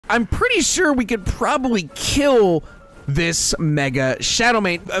I'm pretty sure we could probably kill this Mega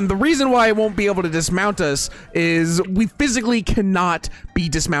Shadowmane. And the reason why it won't be able to dismount us is we physically cannot be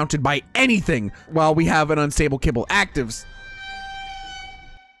dismounted by anything while we have an unstable kibble actives.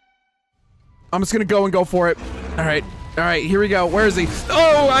 I'm just gonna go for it. All right, here we go. Where is he?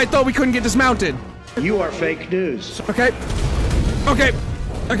 Oh, I thought we couldn't get dismounted. You are fake news. Okay.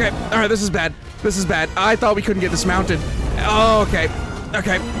 All right, this is bad. I thought we couldn't get dismounted. Oh, okay.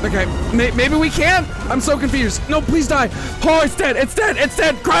 Maybe we can? I'm so confused. No, please die. Oh, it's dead.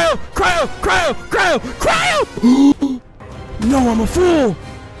 Cryo. No, I'm a fool.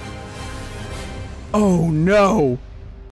 Oh, no.